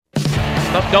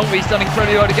McNulty's done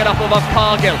incredibly well to get up above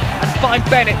Cargill and find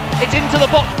Bennett. It's into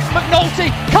the box. McNulty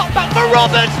cut back for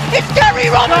Roberts. It's Gary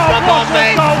Roberts from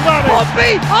Pompey.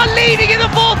 Pompey are leading in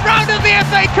the fourth round of the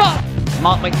FA Cup.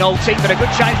 Mark McNulty, but a good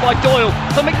chance by Doyle.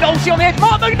 For McNulty on the edge.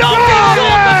 Mark McNulty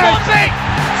scores for Pompey.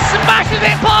 Smashes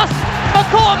it past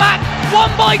McCormack.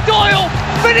 Won by Doyle.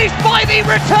 Finished by the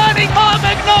returning Mark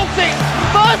McNulty.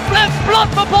 First left blood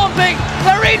for Pompey.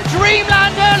 They're in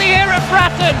dreamland early here at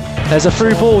Bratton. There's a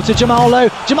through ball to Jamal Lowe.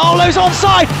 Jamal Lowe's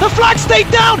onside. The flag stayed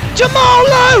down. Jamal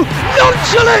Lowe,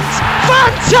 nonchalant,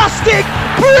 fantastic,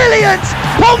 brilliant.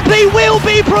 Pompey will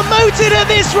be promoted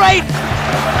at this rate.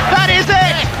 That is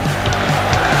it.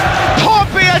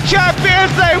 Pompey are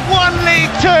champions. They won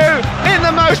League Two in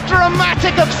the most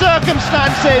dramatic of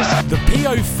circumstances. The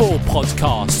PO4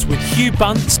 podcast with Hugh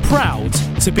Bunce, proud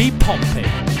to be Pompey.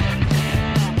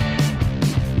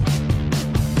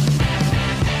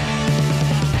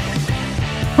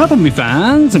 Hi Pompey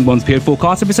fans, and One's PO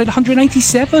Forecast episode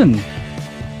 187.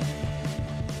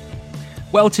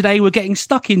 Well, today we're getting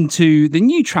stuck into the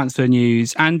new transfer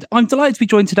news, and I'm delighted to be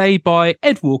joined today by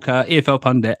Ed Walker, EFL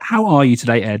pundit. How are you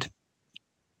today, Ed?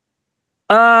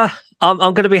 I'm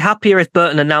going to be happier if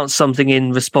Burton announced something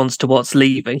in response to what's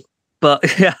leaving.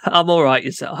 But yeah, I'm all right.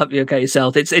 I hope you're okay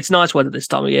yourself. It's nice weather this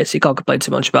time of year, so you can't complain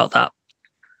too much about that.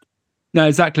 No,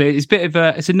 exactly. It's a bit of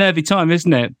it's a nervy time,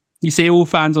 isn't it? You see all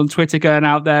fans on Twitter going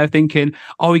out there thinking,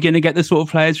 are we going to get the sort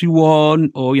of players we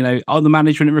want? Or, you know, are the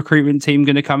management and recruitment team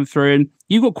going to come through? And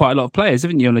you've got quite a lot of players,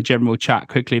 haven't you, on a general chat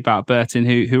quickly about Burton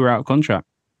who are out of contract?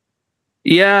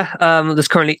 Yeah, there's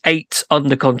currently 8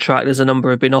 under contract. There's a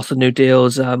number have been offered new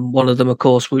deals. One of them, of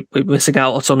course, we're missing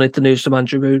out on it. The news from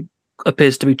Andrew Moon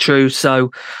appears to be true.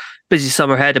 So busy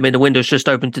summer ahead. I mean, the window's just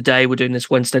opened today. We're doing this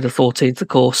Wednesday the 14th, of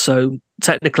course. So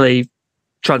technically,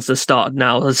 transfers started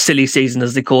now. A silly season,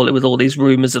 as they call it, with all these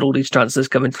rumours and all these transfers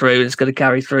coming through. It's going to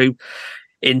carry through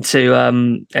into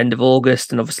end of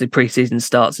August, and obviously pre-season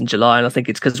starts in July. And I think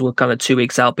it's because we're kind of 2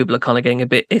 weeks out. People are kind of getting a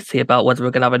bit iffy about whether we're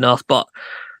going to have enough, but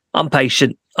I'm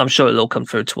patient. I'm sure it'll all come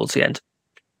through towards the end.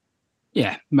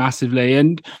 Yeah, massively.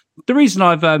 And the reason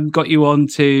I've got you on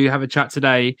to have a chat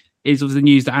today is of the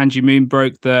news that Andrew Moon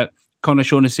broke that Conor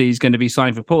Shaughnessy is going to be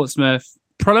signed for Portsmouth,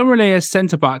 primarily as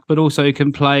centre-back, but also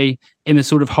can play in a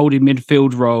sort of holding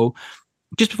midfield role.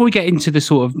 Just before we get into the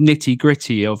sort of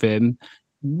nitty-gritty of him,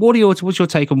 what's your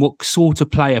take on what sort of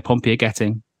player Pompey are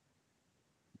getting?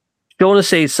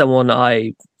 Shaughnessy is someone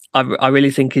I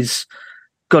really think is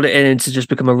got it in to just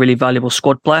become a really valuable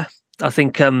squad player. I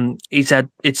think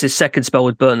it's his second spell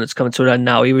with Burton that's coming to an end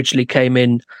now. He originally came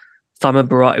in, if I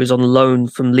remember right, he was on loan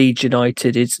from Leeds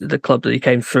United. It's the club that he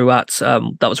came through at.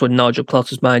 That was when Nigel Clough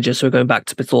was manager, so we're going back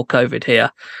to before COVID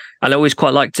here. And I always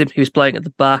quite liked him. He was playing at the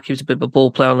back. He was a bit of a ball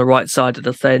player on the right side of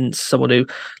the fence, someone who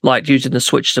liked using the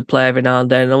switch to play every now and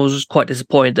then. And I was just quite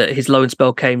disappointed that his loan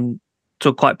spell came to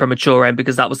a quite premature end,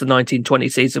 because that was the 1920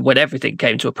 season when everything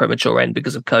came to a premature end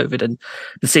because of COVID and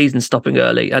the season stopping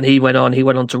early. And he went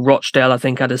on to Rochdale, I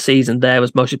think, had a season there,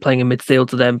 was mostly playing in midfield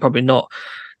to them, probably not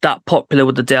that popular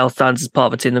with the Dale fans as part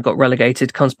of a team that got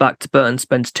relegated, comes back to Burton,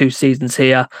 spends 2 seasons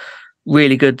here.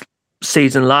 Really good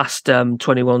season last,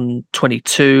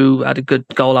 21-22, had a good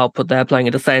goal output there, playing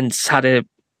in defence, had a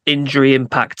injury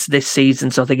impact this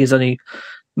season, so I think he's only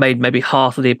made maybe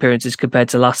half of the appearances compared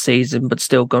to last season, but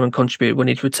still gone and contributed when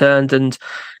he's returned, and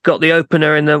got the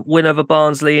opener in the win over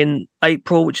Barnsley in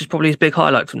April, which is probably his big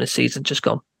highlight from this season, just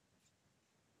gone.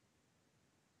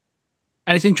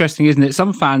 And it's interesting, isn't it?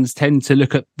 Some fans tend to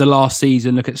look at the last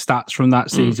season, look at stats from that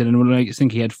season, and I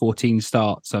think he had 14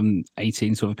 starts,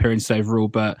 18 sort of appearances overall.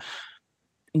 But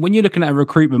when you're looking at a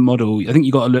recruitment model, I think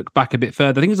you got to look back a bit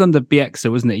further. I think it was under Bieksa,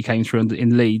 wasn't it? He came through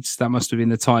in Leeds. That must have been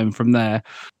the time from there.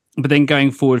 But then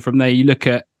going forward from there, you look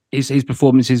at his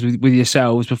performances with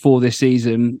yourselves before this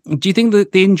season. Do you think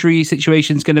that the injury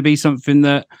situation is going to be something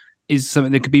that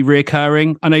could be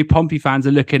reoccurring? I know Pompey fans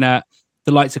are looking at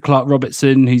the likes of Clark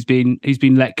Robertson, who's been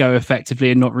let go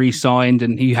effectively and not re-signed,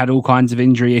 and he had all kinds of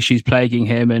injury issues plaguing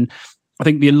him. And I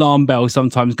think the alarm bells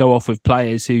sometimes go off with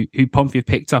players who Pompey have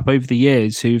picked up over the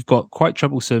years who've got quite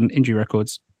troublesome injury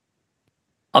records.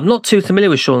 I'm not too familiar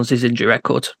with Shaughnessy's injury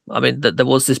record. I mean, there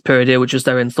was this period here which was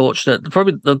very unfortunate.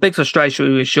 Probably the big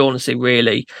frustration with Shaughnessy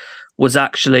really was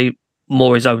actually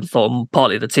more his own fault, and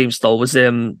partly the team's fault. Was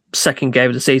second game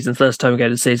of the season, first home game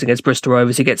of the season against Bristol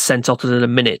Rovers. He gets sent off within a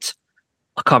minute.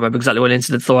 I can't remember exactly what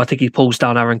incident thought. I think he pulls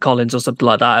down Aaron Collins or something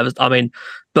like that.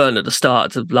 Burton at the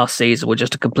start of last season were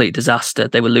just a complete disaster.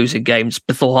 They were losing games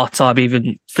before half-time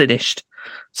even finished.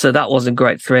 So that wasn't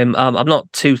great for him. I'm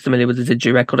not too familiar with his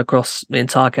injury record across the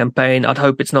entire campaign. I'd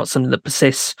hope it's not something that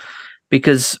persists,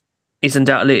 because he's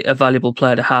undoubtedly a valuable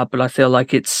player to have, but I feel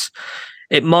like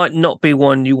it might not be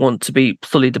one you want to be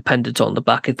fully dependent on the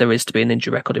back if there is to be an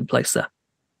injury record in place there.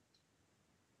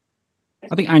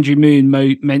 I think Andrew Moon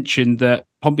mentioned that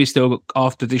Pompey's still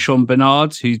after Deshaun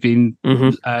Bernard, who's been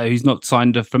who's not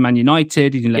signed up for Man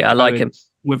United. I like him.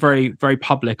 We're very, very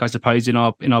public, I suppose, in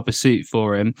our pursuit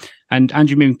for him. And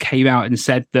Andrew Moon came out and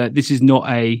said that this is not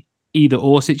a either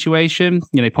or situation.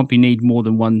 Pompey need more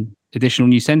than one additional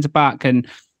new centre back. And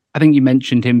I think you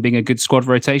mentioned him being a good squad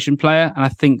rotation player, and I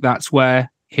think that's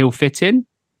where he'll fit in.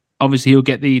 Obviously, he'll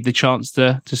get the chance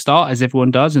to start, as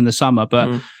everyone does in the summer,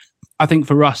 but I think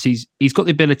for us, he's got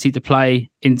the ability to play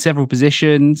in several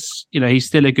positions. He's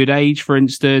still a good age, for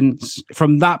instance.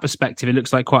 From that perspective, it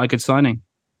looks like quite a good signing.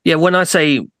 Yeah, when I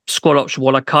say squad option,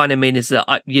 what I kind of mean is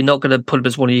that you're not going to put him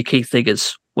as one of your key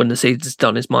figures when the season's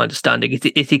done, is my understanding.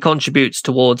 If he contributes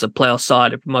towards a playoff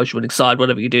side, a promotion-winning side,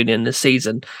 whatever you're doing in the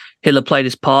season, he'll have played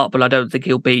his part, but I don't think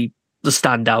he'll be the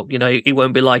standout. He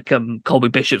won't be like Colby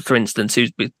Bishop, for instance,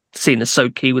 who's been seen as so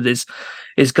key with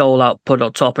his goal output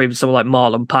on top, or even someone like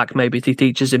Marlon Pack, maybe if he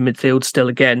features in midfield still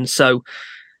again. So,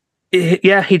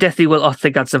 yeah, he definitely will. I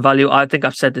think that's a value. I think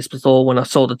I've said this before when I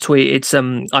saw the tweet. It's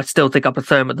I still think I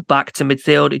prefer him at the back to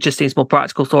midfield. It just seems more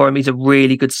practical for him. He's a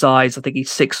really good size. I think he's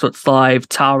 6'5",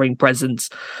 towering presence,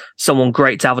 someone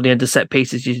great to have on the end of set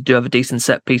pieces. You do have a decent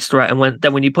set piece threat, and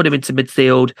when you put him into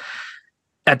midfield,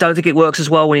 I don't think it works as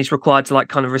well when he's required to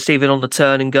kind of receive it on the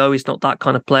turn and go. He's not that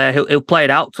kind of player. He'll play it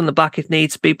out from the back if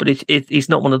needs be, but he's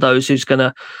not one of those who's going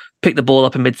to pick the ball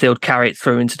up in midfield, carry it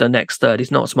through into the next third. He's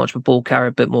not so much of a ball carrier,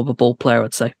 a bit more of a ball player,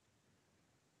 I'd say.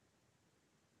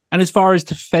 And as far as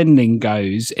defending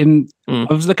goes, I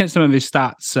was looking at some of his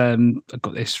stats. I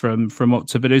got this from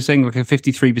Opta, but it was saying like a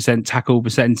 53% tackle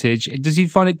percentage. Does he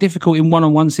find it difficult in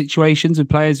one-on-one situations with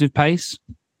players with pace?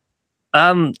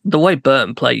 The way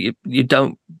Burton play, you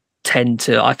don't tend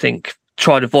to, I think,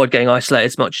 try to avoid getting isolated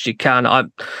as much as you can.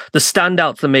 The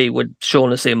standout for me with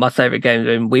Shaughnessy, my favourite game,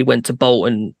 when we went to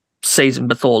Bolton season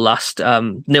before last,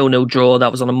 0-0 draw.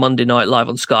 That was on a Monday night live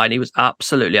on Sky, and he was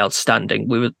absolutely outstanding.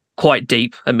 We were quite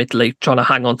deep, admittedly, trying to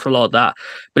hang on for a lot of that,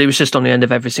 but he was just on the end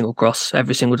of every single cross,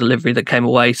 every single delivery that came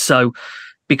away. So,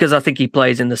 because I think he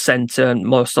plays in the centre, and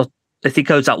if he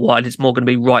goes out wide, it's more going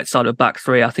to be right side of back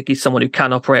three. I think he's someone who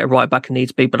can operate a right back and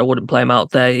needs be, but I wouldn't play him out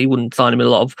there. He wouldn't find him in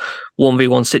a lot of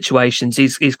 1v1 situations.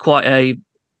 He's quite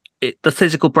the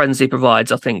physical presence he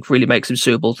provides, I think, really makes him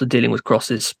suitable to dealing with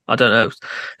crosses. I don't know.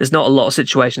 There's not a lot of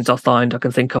situations I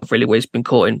can think of really where he's been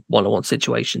caught in one-on-one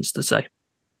situations, to say.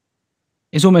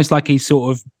 It's almost like he's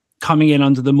sort of coming in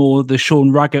under the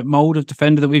Sean Raggett mould of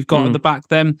defender that we've got at the back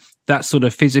then. That sort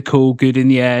of physical, good in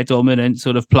the air, dominant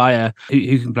sort of player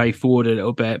who can play forward a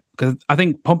little bit. Because I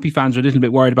think Pompey fans are a little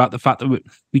bit worried about the fact that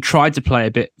we tried to play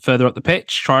a bit further up the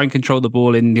pitch, try and control the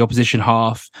ball in the opposition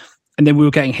half. And then we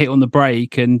were getting hit on the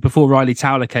break. And before Riley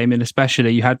Towler came in,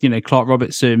 especially, you had, Clark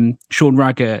Robertson, Sean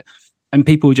Raggett, and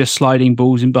people were just sliding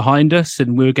balls in behind us,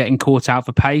 and we were getting caught out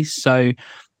for pace. So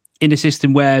in a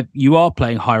system where you are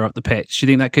playing higher up the pitch, do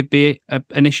you think that could be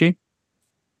an issue?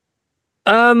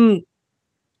 I'm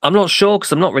not sure,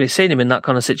 because I'm not really seeing him in that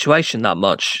kind of situation that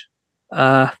much.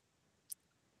 The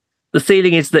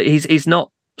feeling is that he's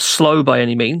not slow by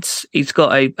any means. He's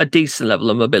got a decent level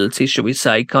of mobility, should we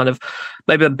say, kind of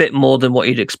maybe a bit more than what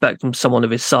you'd expect from someone of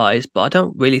his size, but I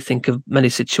don't really think of many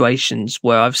situations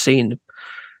where I've seen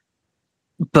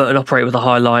Burton operate with a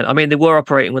high line. I mean, they were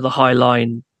operating with a high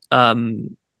line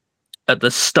at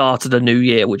the start of the new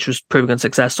year, which was proving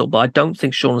unsuccessful, but I don't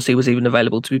think Shaughnessy was even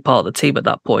available to be part of the team at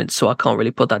that point, so I can't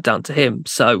really put that down to him.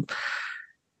 So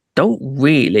don't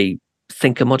really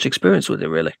think of much experience with it,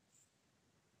 really.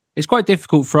 It's quite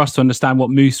difficult for us to understand what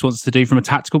Moose wants to do from a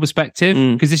tactical perspective,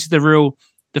 because this is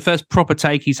the first proper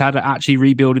take he's had at actually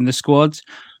rebuilding the squad.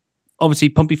 Obviously,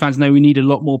 Pompey fans know we need a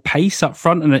lot more pace up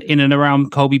front and in and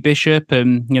around Colby Bishop.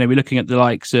 And, we're looking at the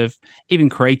likes of, even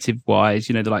creative-wise,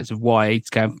 the likes of White,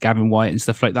 Gavin White and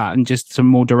stuff like that, and just some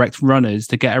more direct runners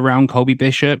to get around Colby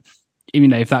Bishop.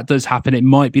 If that does happen, it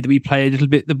might be that we play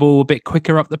the ball a bit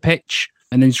quicker up the pitch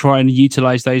and then try and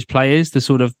utilise those players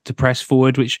to press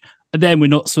forward, which then we're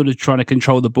not sort of trying to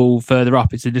control the ball further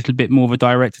up. It's a little bit more of a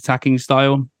direct attacking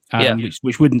style.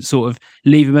 Which wouldn't sort of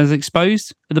leave him as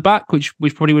exposed at the back, which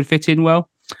probably would fit in well.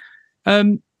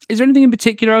 Is there anything in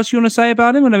particular else you want to say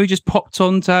about him? I know we just popped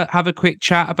on to have a quick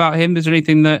chat about him. Is there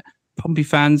anything that Pompey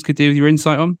fans could do with your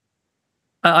insight on?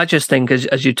 I just think,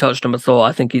 as you touched on before,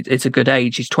 I think it's a good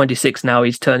age. He's 26 now.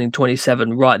 He's turning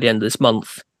 27 right at the end of this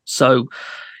month. So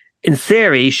in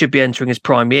theory, he should be entering his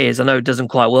prime years. I know it doesn't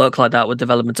quite work like that with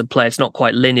development of play. It's not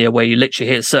quite linear where you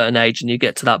literally hit a certain age and you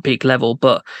get to that peak level.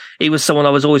 But he was someone I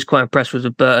was always quite impressed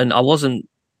with Burton. I wasn't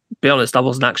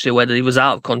actually aware that he was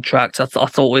out of contract. I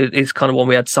thought he's kind of one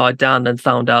we had side down, and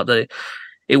found out that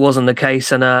it wasn't the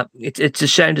case. And it's a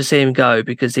shame to see him go,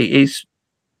 because he's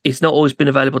not always been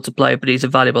available to play, but he's a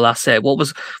valuable asset. What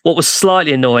was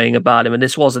slightly annoying about him, and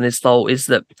this wasn't his fault, is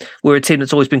that we're a team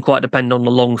that's always been quite dependent on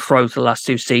the long throw for the last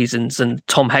 2 seasons. And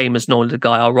Tom Hamer's normally the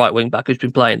guy, our right wing back, who's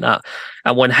been playing that.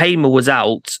 And when Hamer was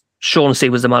out, Shaughnessy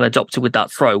was the man adopted with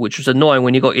that throw, which was annoying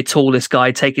when you got your tallest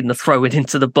guy taking the throw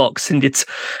into the box, and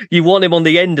you want him on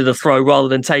the end of the throw rather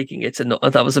than taking it. And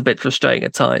that was a bit frustrating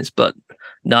at times. But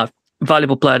no,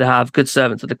 valuable player to have, good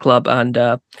servant to the club,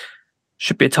 and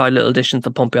should be a tidy little addition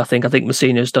to Pompey, I think. I think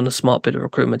Mousinho's done a smart bit of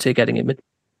recruitment here, getting him in.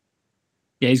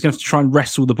 Yeah, he's going to have to try and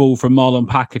wrestle the ball from Marlon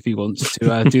Pack if he wants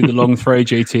to do the long throw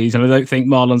duties, and I don't think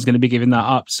Marlon's going to be giving that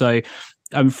up. So,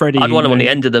 Freddie, I'd want him on the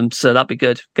end of them, so that'd be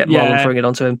good. Get Marlon throwing it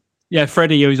onto him. Yeah,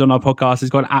 Freddie, who's on our podcast,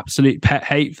 has got an absolute pet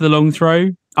hate for the long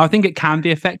throw. I think it can be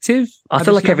effective. I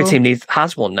feel like every team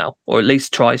has one now, or at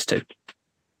least tries to.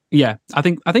 Yeah, I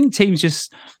think teams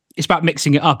just... It's about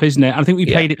mixing it up, isn't it? I think we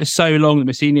played it for so long that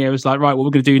Mousinho was like, right, what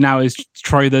we're going to do now is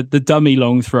try the dummy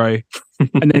long throw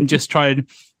and then just try and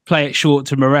play it short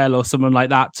to Morel or someone like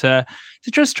that to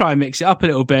just try and mix it up a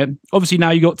little bit. Obviously,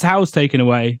 now you got towels taken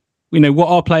away. You know, what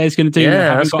are players going to do?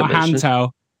 Yeah, We've got a hand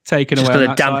towel taken away. Just going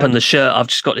to dampen the shirt. I've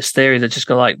just got this theory that just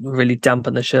going to really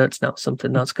dampen the shirts now.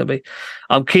 Something that's going to be...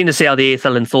 I'm keen to see how the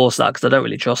EFL enforce that, because I don't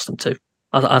really trust them to.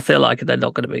 I feel like they're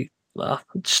not going to be...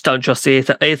 just don't trust the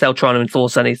EFL trying to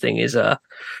enforce anything is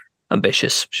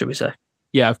ambitious, should we say?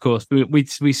 Yeah, of course. We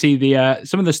see the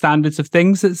some of the standards of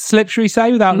things that slip, should we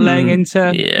say, without laying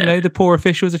into the poor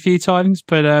officials a few times.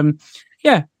 But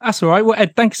that's all right. Well,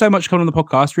 Ed, thank you so much for coming on the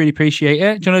podcast. Really appreciate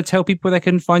it. Do you want to tell people where they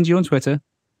can find you on Twitter?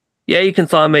 Yeah, you can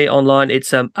find me online.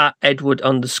 It's at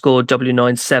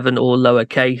Edward_W97 or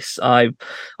lowercase.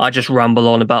 I just ramble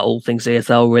on about all things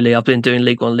EFL, really. I've been doing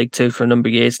League 1, League 2 for a number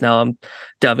of years now. I'm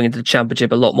delving into the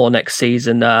Championship a lot more next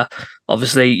season.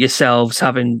 Obviously, yourselves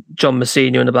having John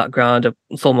Mousinho in the background, a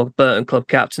former Burton club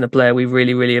captain, a player we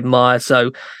really, really admire.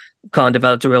 So kind of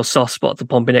developed a real soft spot for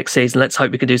Pompey next season. Let's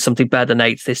hope we can do something better than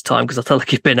 8th this time, because I feel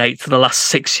like you've been 8th for the last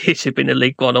 6 years. You've been in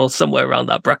League 1 or somewhere around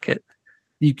that bracket.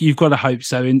 You've got to hope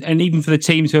so, and even for the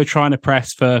teams who are trying to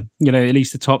press for at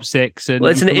least the top 6. And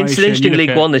it's an interesting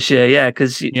League 1 this year,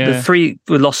 because we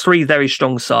lost 3 very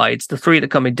strong sides. The 3 that are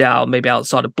coming down, maybe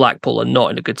outside of Blackpool, are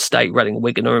not in a good state. Reading and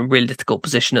Wigan are in a really difficult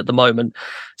position at the moment,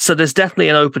 so there's definitely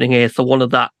an opening here for one of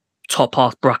that top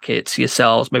half brackets.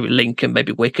 Yourselves, maybe Lincoln,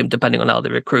 maybe Wickham, depending on how they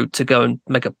recruit, to go and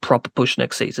make a proper push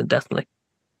next season. Definitely,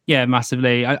 yeah,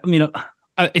 massively. I mean.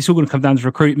 It's all going to come down to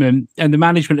recruitment, and the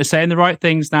management are saying the right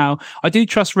things now. I do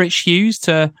trust Rich Hughes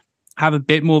to have a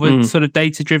bit more of a sort of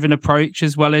data-driven approach,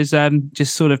 as well as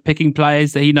just sort of picking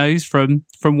players that he knows from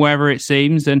wherever it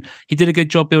seems. And he did a good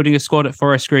job building a squad at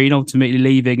Forest Green, ultimately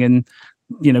leaving. And,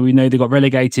 we know they got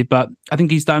relegated, but I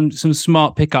think he's done some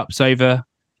smart pickups over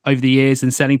the years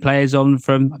and selling players on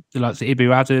from the likes of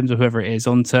Ibu Adams or whoever it is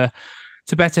on to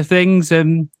better things,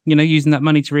 and, using that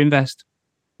money to reinvest.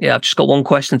 Yeah, I've just got one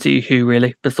question to you, Hugh,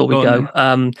 really, before we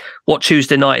go. What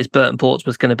Tuesday night is Burton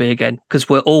Portsmouth going to be again? Because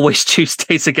we're always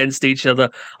Tuesdays against each other.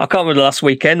 I can't remember the last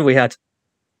weekend we had.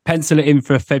 Pencil it in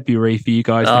for February for you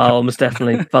guys. Oh, almost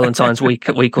definitely. Valentine's week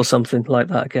or something like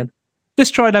that again. Let's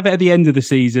try and have it at the end of the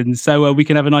season, so we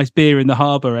can have a nice beer in the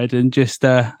harbour, Ed, and just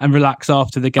and relax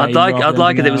after the game. I'd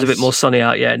like it. It was a bit more sunny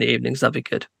out, in the evenings. That'd be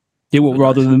good. Yeah,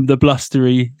 rather than the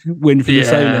blustery wind from the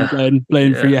Solent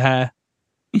blowing through your hair.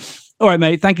 All right,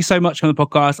 mate. Thank you so much on the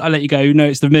podcast. I'll let you go.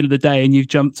 It's the middle of the day and you've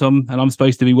jumped on, and I'm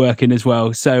supposed to be working as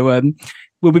well. So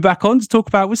we'll be back on to talk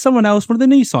about with someone else one of the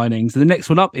new signings. And the next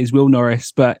one up is Will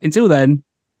Norris. But until then,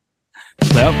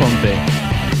 play up Pompey.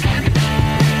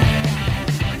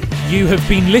 You have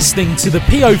been listening to the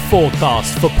PO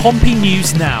Forecast for Pompey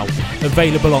News Now.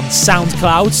 Available on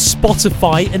SoundCloud,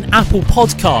 Spotify and Apple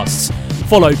Podcasts.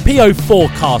 Follow PO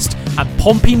Forecast and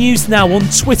Pompey News Now on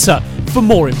Twitter for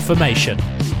more information.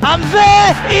 And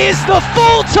there is the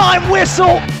full-time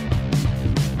whistle